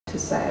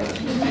say,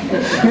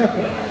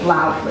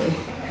 loudly.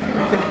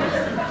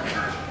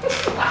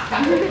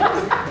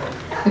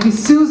 If he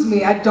sues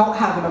me, I don't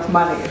have enough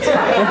money. It's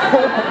fine.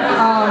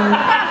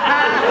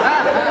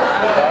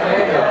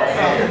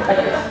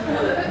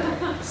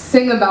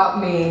 Sing about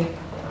me.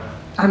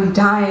 I'm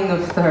dying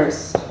of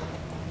thirst.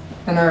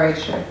 An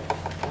erasure.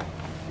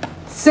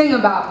 Sing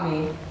about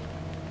me.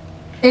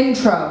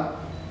 Intro.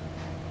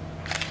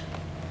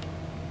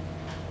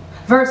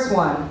 Verse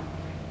 1.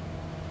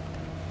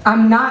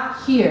 I'm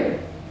not here.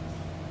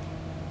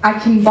 I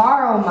can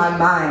borrow my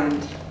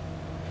mind.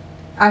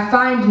 I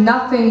find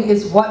nothing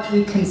is what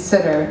we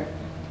consider.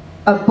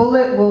 A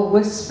bullet will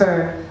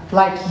whisper,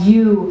 like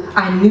you,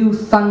 I knew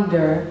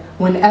thunder,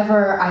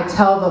 whenever I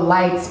tell the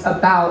lights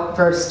about,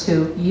 verse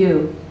 2,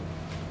 you.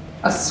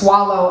 A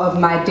swallow of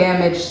my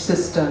damaged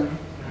system.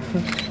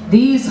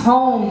 These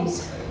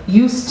homes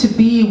used to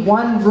be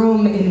one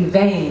room in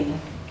vain.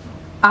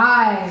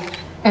 I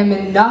am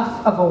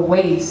enough of a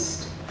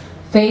waste.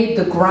 Fade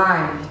the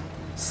grind.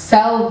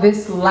 Sell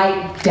this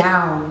light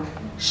down.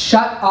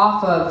 Shut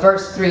off of,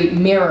 verse 3,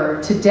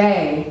 mirror,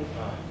 today.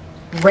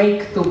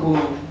 Rake the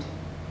wound.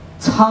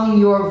 Tongue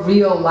your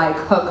reel like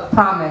hook,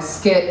 promise,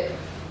 skit,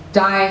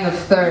 dying of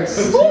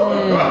thirst.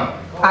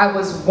 I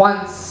was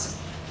once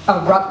a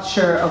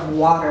rupture of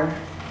water.